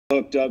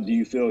hooked up do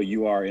you feel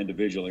you are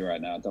individually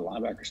right now at the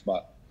linebacker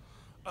spot?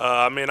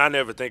 I mean, I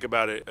never think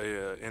about it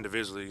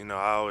individually.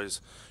 I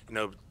always, you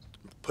know,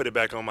 put it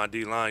back on my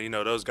D line.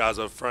 Those guys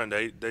up front,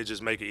 they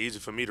just make it easy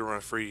for me to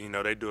run free.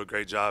 They do a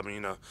great job,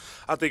 and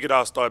I think it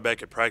all started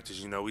back at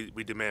practice.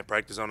 We demand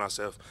practice on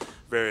ourselves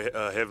very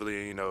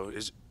heavily. And,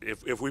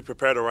 if we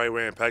prepare the right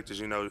way in practice,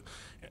 and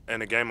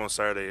the game on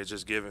Saturday, it's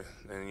just given,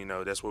 and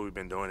that's what we've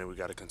been doing, and we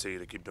got to continue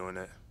to keep doing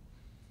that.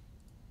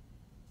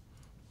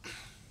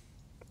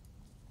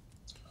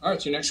 All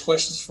right, your next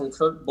question is from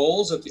Kirk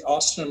Bowles at the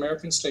Austin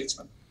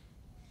American-Statesman.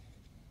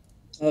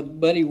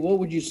 Buddy, what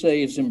would you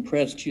say has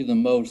impressed you the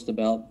most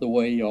about the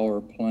way y'all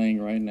are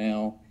playing right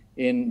now?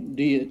 And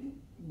do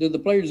the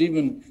players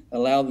even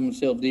allow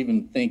themselves to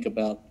even think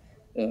about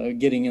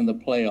getting in the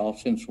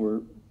playoffs since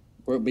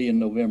we'll be in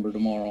November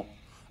tomorrow?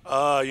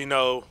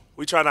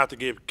 We try not to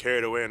get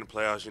carried away in the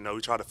playoffs.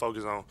 We try to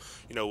focus on,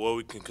 what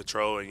we can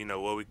control,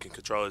 and what we can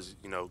control is,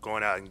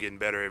 going out and getting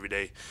better every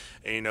day.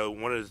 And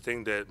one of the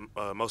things that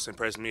most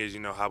impressed me is,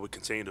 how we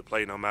continue to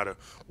play, no matter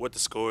what the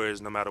score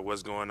is, no matter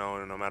what's going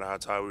on, and no matter how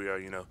tired we are.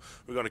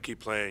 We're gonna keep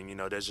playing.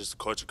 That's just the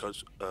culture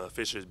Coach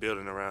Fisher is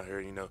building around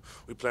here.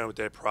 We playing with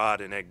that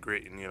pride and that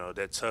grit and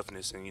that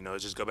toughness, and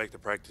just go back to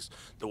practice,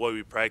 the way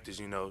we practice,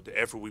 the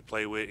effort we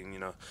play with,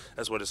 and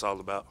that's what it's all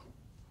about.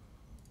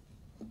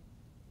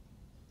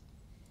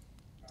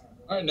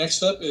 All right,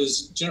 next up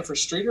is Jennifer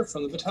Streeter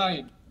from the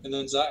Battalion, and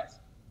then Zach.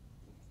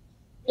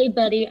 Hey,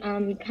 buddy.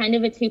 Kind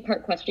of a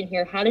two-part question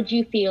here. How did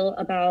you feel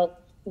about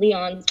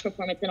Leon's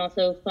performance, and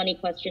also funny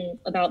question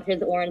about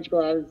his orange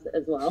gloves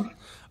as well?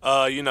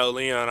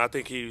 Leon, I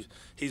think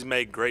he's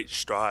made great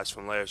strides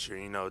from last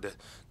year.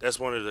 That's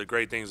one of the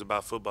great things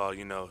about football.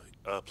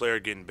 A player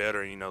getting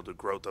better. The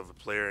growth of a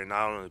player, and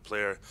not only a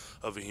player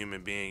of a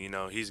human being.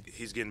 He's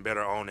getting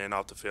better on and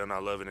off the field, and I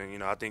love it.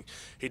 And I think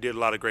he did a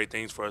lot of great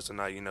things for us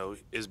tonight.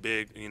 It's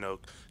big.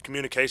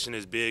 Communication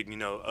is big.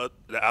 The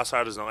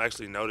outsiders don't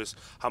actually notice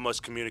how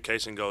much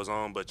communication goes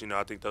on, but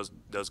I think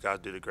those guys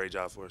did a great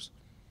job for us.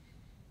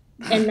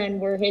 And then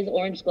were his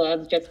orange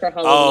gloves just for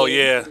Oh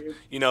Halloween?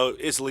 yeah,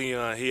 it's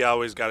Leon. He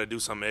always got to do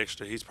something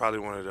extra. He's probably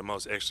one of the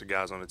most extra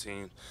guys on the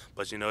team.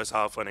 But it's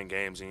all fun and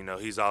games. And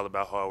he's all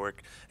about hard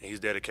work, and he's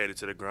dedicated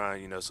to the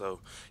grind. So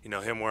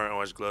him wearing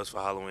orange gloves for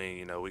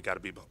Halloween. We got to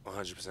be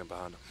 100%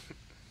 behind him.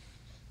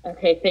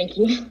 Okay, thank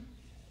you.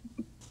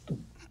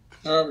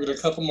 All right, we got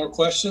a couple more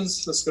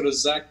questions. Let's go to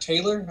Zach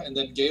Taylor and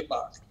then Gabe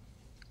Bach.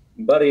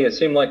 Buddy, it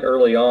seemed like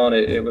early on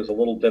it was a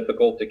little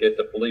difficult to get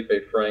to Felipe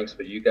Franks,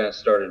 but you guys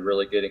started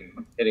really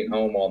hitting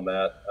home on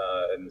that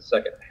in the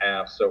second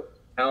half. So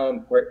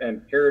how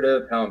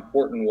how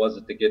important was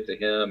it to get to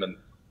him, and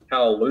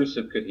how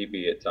elusive could he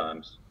be at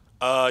times?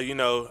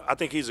 I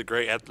think he's a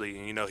great athlete,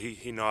 and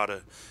he know how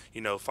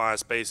to, find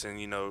space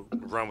and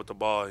run with the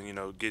ball,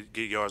 and get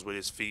yards with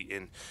his feet,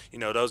 and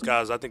those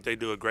guys. I think they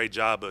do a great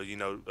job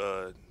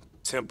of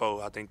tempo.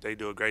 I think they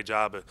do a great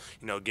job of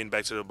getting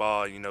back to the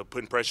ball,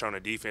 putting pressure on the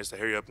defense to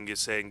hurry up and get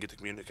set and get the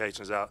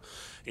communications out.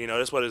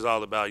 That's what it's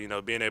all about.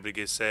 Being able to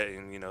get set,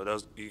 and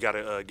those you got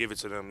to give it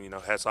to them.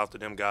 Hats off to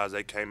them guys.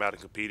 They came out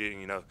and competed.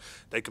 And,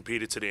 they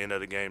competed to the end of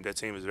the game. That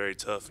team is very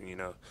tough, and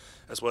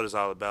that's what it's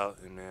all about.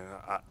 And man,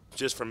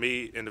 just for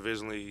me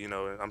individually,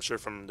 I'm sure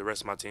from the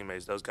rest of my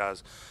teammates, those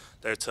guys,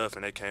 they're tough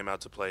and they came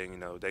out to play.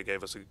 And, they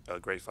gave us a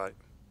great fight.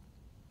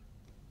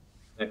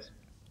 Thanks.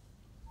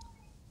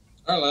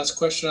 Our last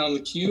question on the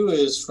queue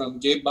is from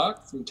Gabe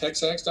Bach from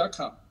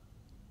TexAgs.com.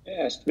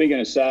 Yeah, speaking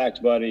of sacks,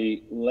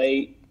 buddy,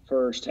 late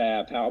first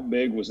half, how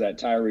big was that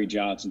Tyree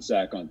Johnson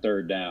sack on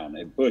third down?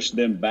 It pushed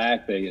them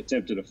back. They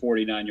attempted a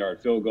 49-yard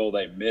field goal.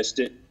 They missed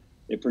it.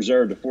 It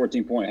preserved a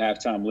 14-point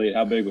halftime lead.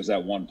 How big was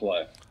that one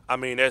play? I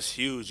mean, that's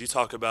huge. You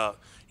talk about,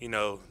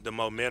 the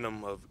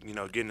momentum of,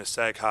 getting a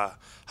sack, how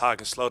it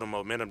can slow the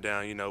momentum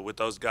down, with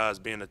those guys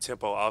being a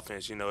tempo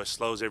offense, it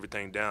slows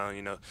everything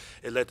down,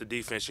 it let the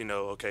defense,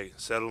 okay,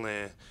 settle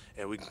in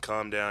and we can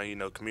calm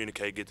down,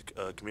 communicate, get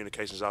the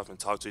communications off and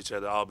talk to each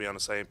other, all be on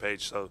the same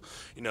page. So,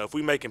 if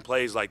we making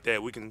plays like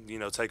that, we can,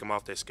 take them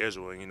off their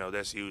schedule, and,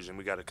 that's huge, and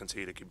we got to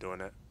continue to keep doing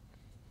that.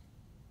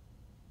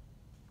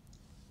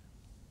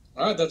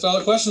 All right, that's all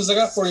the questions I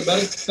got for you,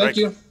 buddy. Thank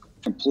you.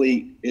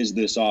 Complete is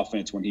this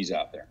offense when he's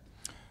out there?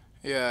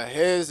 Yeah,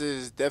 his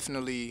is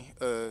definitely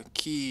a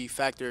key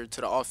factor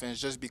to the offense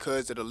just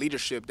because of the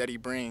leadership that he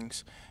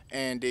brings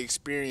and the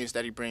experience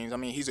that he brings. I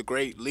mean, he's a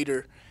great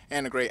leader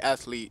and a great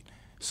athlete.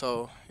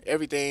 So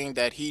everything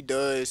that he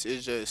does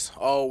is just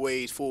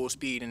always full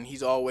speed, and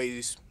he's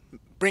always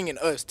bringing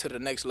us to the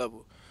next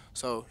level.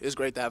 So it's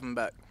great to have him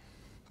back.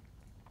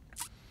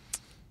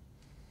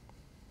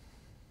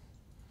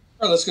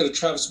 All right, let's go to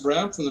Travis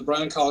Brown from the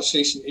Bryan College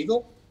Station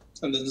Eagle,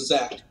 and then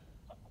Zach.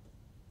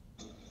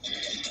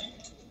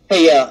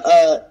 Hey,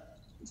 yeah,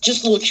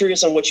 just a little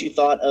curious on what you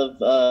thought of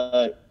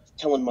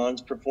Kellen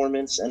Mond's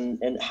performance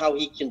and how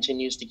he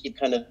continues to keep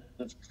kind of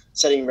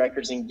setting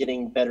records and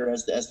getting better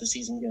as the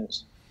season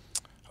goes.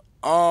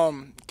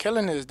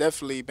 Kellen has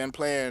definitely been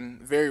playing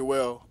very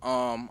well.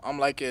 I'm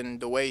liking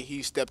the way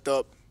he stepped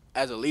up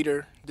as a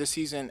leader this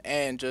season,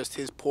 and just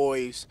his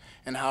poise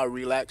and how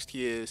relaxed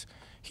he is.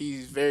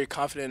 He's very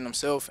confident in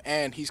himself,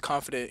 and he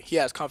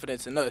has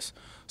confidence in us.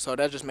 So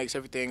that just makes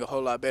everything a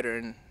whole lot better,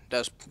 and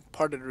that's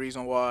part of the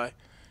reason why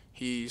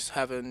he's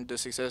having the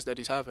success that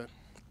he's having.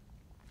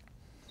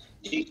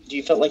 Do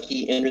you feel like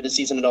he entered the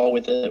season at all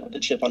with a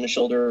chip on his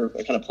shoulder, or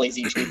kind of plays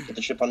each week with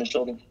a chip on his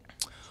shoulder?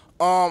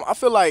 I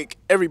feel like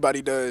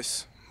everybody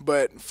does,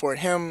 but for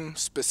him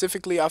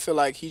specifically, I feel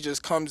like he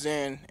just comes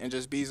in and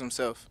just bees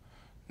himself.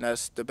 And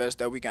that's the best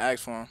that we can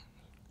ask for him.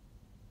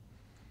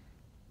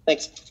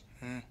 Thanks.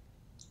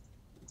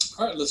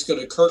 All right, let's go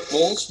to Kirk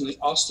Bowles from the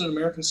Austin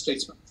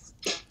American-Statesman.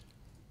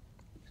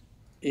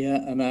 Yeah,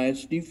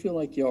 Ainias, do you feel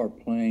like y'all are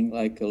playing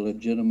like a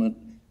legitimate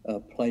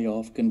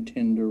playoff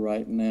contender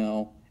right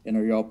now? And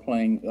are y'all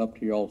playing up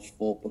to y'all's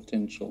full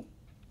potential?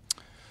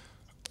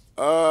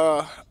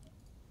 I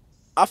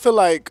feel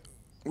like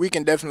we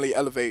can definitely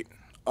elevate.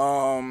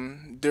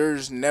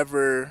 There's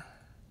never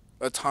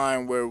a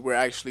time where we're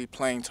actually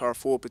playing to our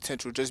full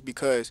potential, just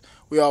because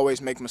we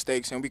always make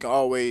mistakes and we can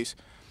always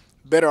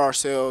better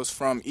ourselves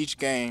from each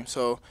game.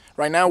 So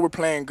right now we're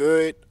playing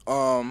good.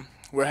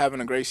 We're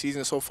having a great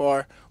season so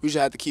far. We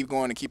just have to keep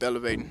going and keep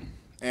elevating,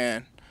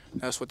 and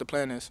that's what the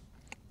plan is.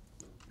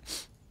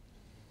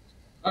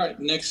 All right,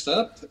 next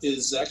up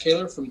is Zach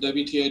Taylor from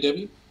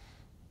WTAW.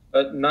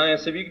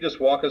 Nias, if you could just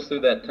walk us through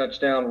that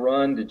touchdown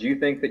run, did you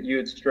think that you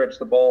had stretched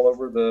the ball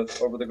over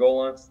the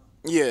goal line?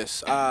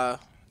 Yes, I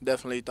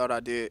definitely thought I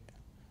did.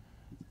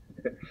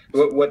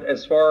 What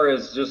as far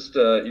as just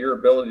your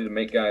ability to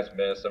make guys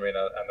miss? I mean,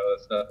 I know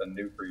that's nothing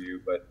new for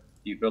you, but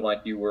do you feel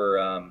like you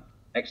were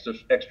extra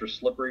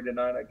slippery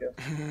tonight, I guess?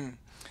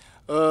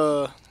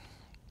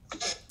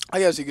 I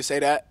guess you could say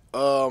that.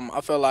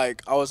 I felt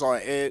like I was on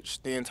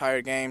edge the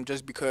entire game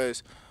just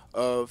because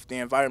of the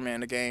environment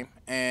in the game,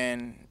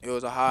 and it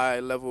was a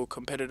high-level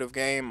competitive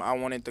game. I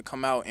wanted to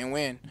come out and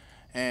win,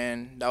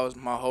 and that was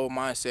my whole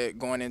mindset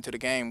going into the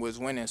game, was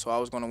winning, so I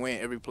was going to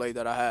win every play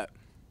that I had.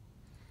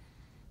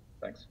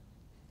 Thanks.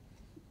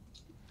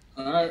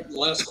 All right,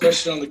 last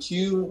question on the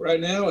queue right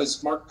now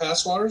is Mark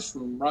Passwaters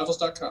from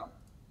Rivals.com.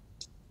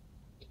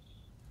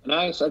 And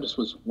I just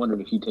was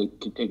wondering if you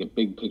could take a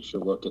big picture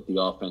look at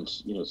the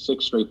offense.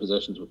 6 straight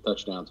possessions with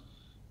touchdowns,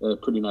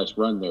 pretty nice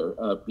run there.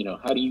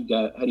 How do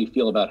you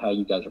feel about how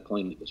you guys are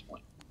playing at this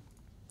point?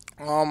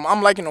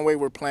 I'm liking the way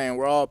we're playing.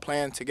 We're all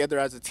playing together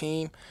as a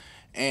team,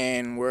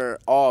 and we're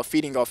all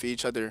feeding off of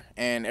each other.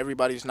 And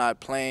everybody's not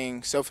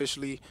playing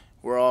selfishly.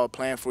 We're all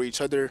playing for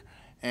each other,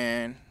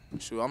 and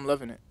shoot, I'm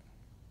loving it.